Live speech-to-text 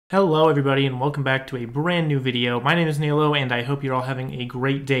Hello everybody and welcome back to a brand new video. My name is Nalo and I hope you're all having a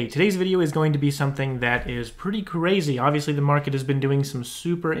great day. Today's video is going to be something that is pretty crazy. Obviously the market has been doing some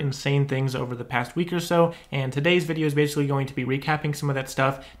super insane things over the past week or so, and today's video is basically going to be recapping some of that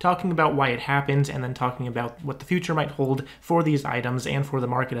stuff, talking about why it happened, and then talking about what the future might hold for these items and for the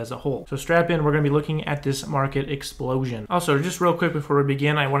market as a whole. So strap in, we're going to be looking at this market explosion. Also, just real quick before we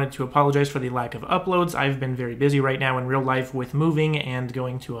begin, I wanted to apologize for the lack of uploads. I've been very busy right now in real life with moving and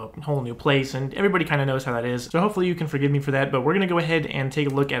going to a whole new place, and everybody kind of knows how that is, so hopefully you can forgive me for that. But we're going to go ahead and take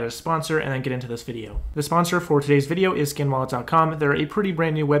a look at a sponsor and then get into this video. The sponsor for today's video is skinwallet.com. They're a pretty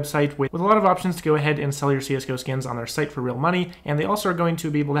brand new website with a lot of options to go ahead and sell your CSGO skins on their site for real money, and they also are going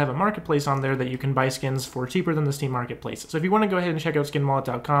to be able to have a marketplace on there that you can buy skins for cheaper than the Steam marketplace. So if you want to go ahead and check out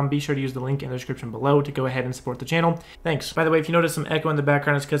skinwallet.com, be sure to use the link in the description below to go ahead and support the channel. Thanks. By the way, if you notice some echo in the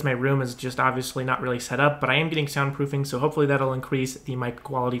background, it's because my room is just obviously not really set up, but I am getting soundproofing, so hopefully that'll increase the mic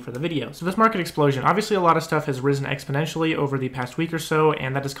quality for the video. So this market explosion, obviously a lot of stuff has risen exponentially over the past week or so,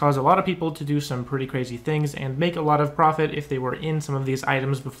 and that has caused a lot of people to do some pretty crazy things and make a lot of profit if they were in some of these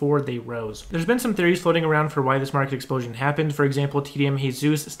items before they rose. There's been some theories floating around for why this market explosion happened. For example, TDM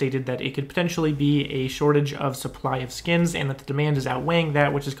Jesus stated that it could potentially be a shortage of supply of skins and that the demand is outweighing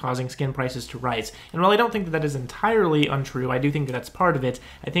that, which is causing skin prices to rise. And while I don't think that that is entirely untrue, I do think that that's part of it.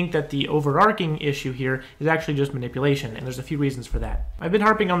 I think that the overarching issue here is actually just manipulation, and there's a few reasons for that. I've been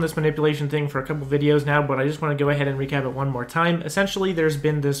harping on this manipulation thing for a couple videos now, but I just want to go ahead and recap it one more time. Essentially, there's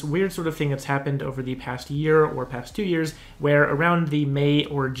been this weird sort of thing that's happened over the past year or past 2 years, where around the May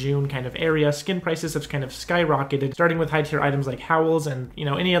or June kind of area, skin prices have kind of skyrocketed, starting with high-tier items like Howls and,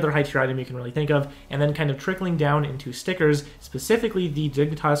 any other high-tier item you can really think of, and then kind of trickling down into stickers, specifically the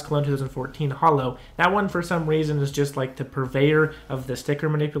Dignitas Cologne 2014 Holo. That one, for some reason, is just like the purveyor of the sticker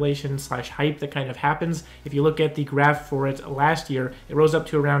manipulation slash hype that kind of happens. If you look at the graph for it last year, it rose up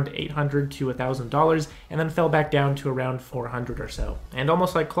to around $800 to $1,000 and then fell back down to around 400 or so. And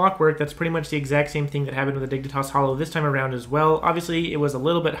almost like clockwork, that's pretty much the exact same thing that happened with the Dignitas Holo this time around as well. Obviously, it was a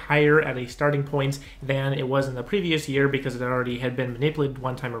little bit higher at a starting point than it was in the previous year because it already had been manipulated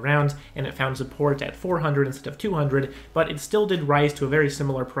one time around and it found support at 400 instead of 200, but it still did rise to a very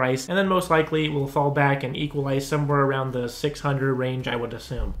similar price, and then most likely will fall back and equalize somewhere around the 600 range, I would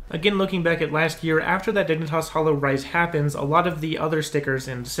assume. Again, looking back at last year, after that Dignitas Holo rise happens, a lot of the other stickers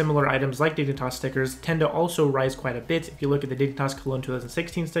and similar items like Dignitas stickers tend to also rise quite a bit. If you look at the Dignitas Cologne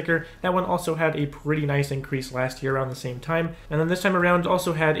 2016 sticker, that one also had a pretty nice increase last year around the same time, and then this time around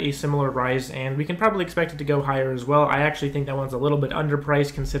also had a similar rise, and we can probably expect it to go higher as well. I actually think that one's a little bit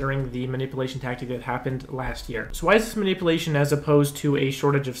underpriced considering the manipulation tactic that happened last year. So why is this manipulation as opposed to a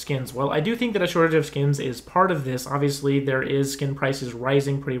shortage of skins? Well, I do think that a shortage of skins is part of this. Obviously, there is skin prices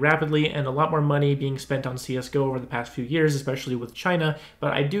rising pretty rapidly and a lot more money being spent on CSGO over the past few years, especially with China,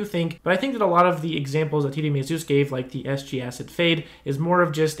 but I think that a lot of the examples that TDM Jesus gave, like the SG Acid Fade, is more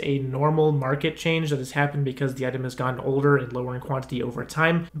of just a normal market change that has happened because the item has gotten older and lower in quantity over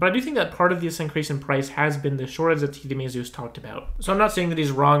time. But I do think that part of this increase in price has been the shortage that TDM Jesus talked about. So I'm not saying that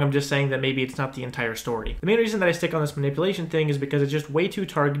he's wrong, I'm just saying that maybe it's not the entire story. The main reason that I stick on this manipulation thing is because it's just way too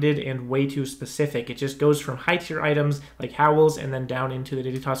targeted and way too specific. It just goes from high tier items like Howls and then down into the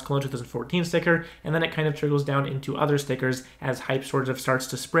Dignitas Cologne 2014 sticker, and then it kind of trickles down into other stickers as hype sort of starts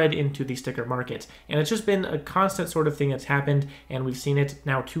to spread into the sticker market. And it's just been a constant sort of thing that's happened, and we've seen it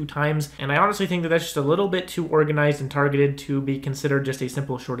now 2 times, and I honestly think that that's just a little bit too organized and targeted to be considered just a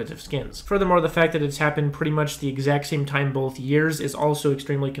simple shortage of skins. Furthermore, the fact that it's happened pretty much the exact same time both years is also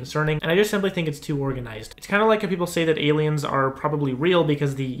extremely concerning, and I just simply think it's too organized. It's kind of like how people say that aliens are probably real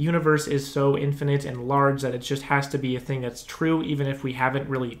because the universe is so infinite and large that it just has to be a thing that's true even if we haven't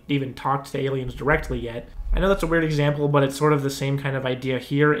really even talked to aliens directly yet. I know that's a weird example, but it's sort of the same kind of idea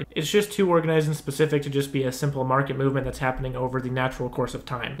here. It's just too organized and specific to just be a simple market movement that's happening over the natural course of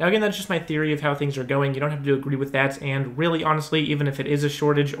time. Now again, that's just my theory of how things are going. You don't have to agree with that, and really honestly, even if it is a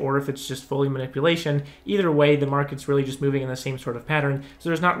shortage or if it's just fully manipulation, either way, the market's really just moving in the same sort of pattern, so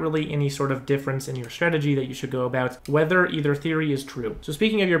there's not really any sort of difference in your strategy that you should go about, whether either theory is true. So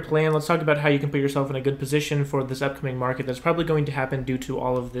speaking of your plan, let's talk about how you can put yourself in a good position for this upcoming market that's probably going to happen due to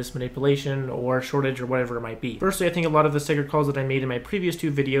all of this manipulation or shortage or whatever it might be. Firstly, I think a lot of the sticker calls that I made in my previous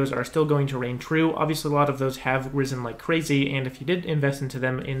 2 videos are still going to reign true. Obviously, a lot of those have risen like crazy, and if you did invest into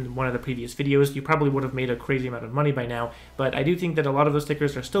them in one of the previous videos, you probably would have made a crazy amount of money by now, but I do think that a lot of those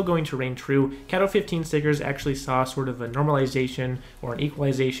stickers are still going to reign true. Cato 15 stickers actually saw sort of a normalization or an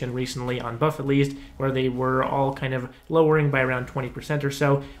equalization recently, on Buff at least, where they were all kind of lowering by around 20% or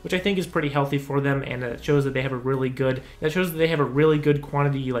so, which I think is pretty healthy for them, and it shows that they have a really good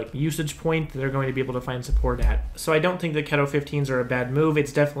quantity like usage point that they're going to be able to find support at. So I don't think the Keto 15s are a bad move.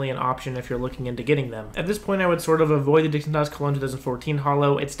 It's definitely an option if you're looking into getting them. At this point, I would sort of avoid the Dignita's Cologne 2014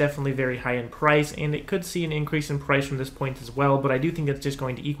 Holo. It's definitely very high in price, and it could see an increase in price from this point as well, but I do think it's just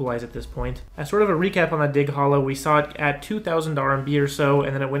going to equalize at this point. As sort of a recap on the Dig Holo, we saw it at 2,000 RMB or so,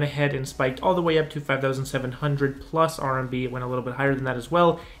 and then it went ahead and spiked all the way up to 5,700 plus RMB. It went a little bit higher than that as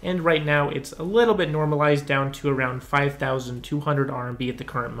well, and right now it's a little bit normalized down to around 5,200 RMB at the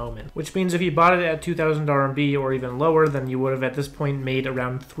current moment, which means if you bought it at 2,000 RMB or even lower, then you would have at this point made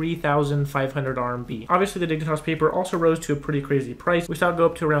around 3,500 RMB. Obviously, the Dignitas paper also rose to a pretty crazy price. We saw it go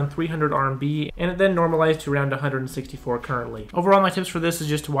up to around 300 RMB, and it then normalized to around 164 currently. Overall, my tips for this is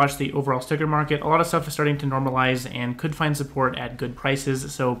just to watch the overall sticker market. A lot of stuff is starting to normalize and could find support at good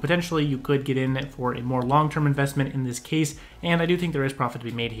prices, so potentially you could get in for a more long-term investment in this case, and I do think there is profit to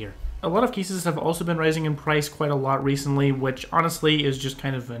be made here. A lot of cases have also been rising in price quite a lot recently, which honestly is just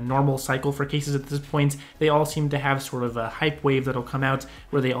kind of a normal cycle for cases at this point. They all seem to have sort of a hype wave that'll come out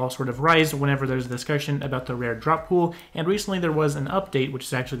where they all sort of rise whenever there's a discussion about the rare drop pool, and recently there was an update, which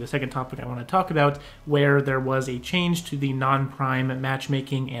is actually the second topic I want to talk about, where there was a change to the non-prime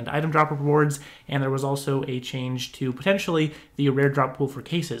matchmaking and item drop rewards, and there was also a change to potentially the rare drop pool for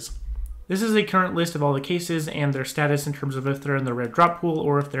cases. This is a current list of all the cases and their status in terms of if they're in the rare drop pool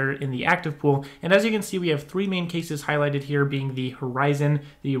or if they're in the active pool. And as you can see, we have three main cases highlighted here, being the Horizon,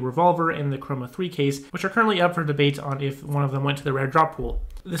 the Revolver, and the Chroma 3 case, which are currently up for debate on if one of them went to the rare drop pool.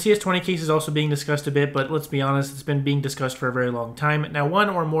 The CS20 case is also being discussed a bit, but let's be honest, it's been being discussed for a very long time. Now, one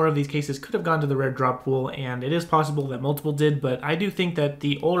or more of these cases could have gone to the rare drop pool, and it is possible that multiple did, but I do think that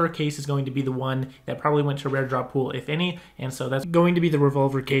the older case is going to be the one that probably went to rare drop pool, if any, and so that's going to be the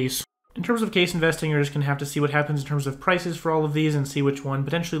Revolver case. In terms of case investing, you're just going to have to see what happens in terms of prices for all of these and see which one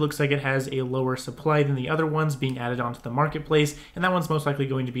potentially looks like it has a lower supply than the other ones being added onto the marketplace, and that one's most likely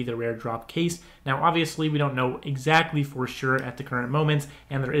going to be the rare drop case. Now, obviously, we don't know exactly for sure at the current moment,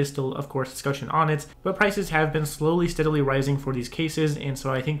 and there is still, of course, discussion on it, but prices have been slowly, steadily rising for these cases, and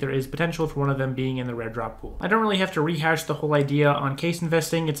so I think there is potential for one of them being in the rare drop pool. I don't really have to rehash the whole idea on case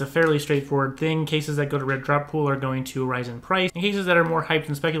investing. It's a fairly straightforward thing. Cases that go to rare drop pool are going to rise in price, and cases that are more hyped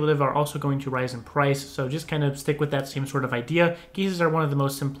and speculative are also going to rise in price, so just kind of stick with that same sort of idea. Cases are one of the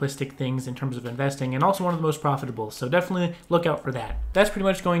most simplistic things in terms of investing and also one of the most profitable, so definitely look out for that. That's pretty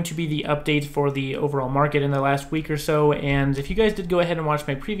much going to be the update for the overall market in the last week or so, and if you guys did go ahead and watch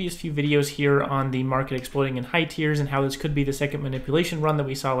my previous few videos here on the market exploding in high tiers and how this could be the second manipulation run that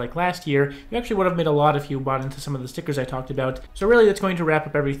we saw like last year, you actually would have made a lot if you bought into some of the stickers I talked about. So really, that's going to wrap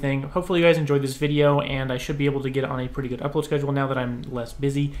up everything. Hopefully you guys enjoyed this video, and I should be able to get on a pretty good upload schedule now that I'm less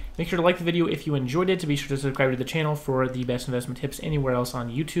busy. Make sure to like the video if you enjoyed it, to be sure to subscribe to the channel for the best investment tips anywhere else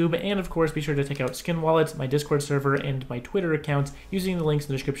on YouTube, and of course be sure to check out Skin Wallet, my Discord server, and my Twitter account using the links in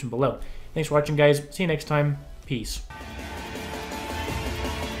the description below. Thanks for watching, guys. See you next time. Peace.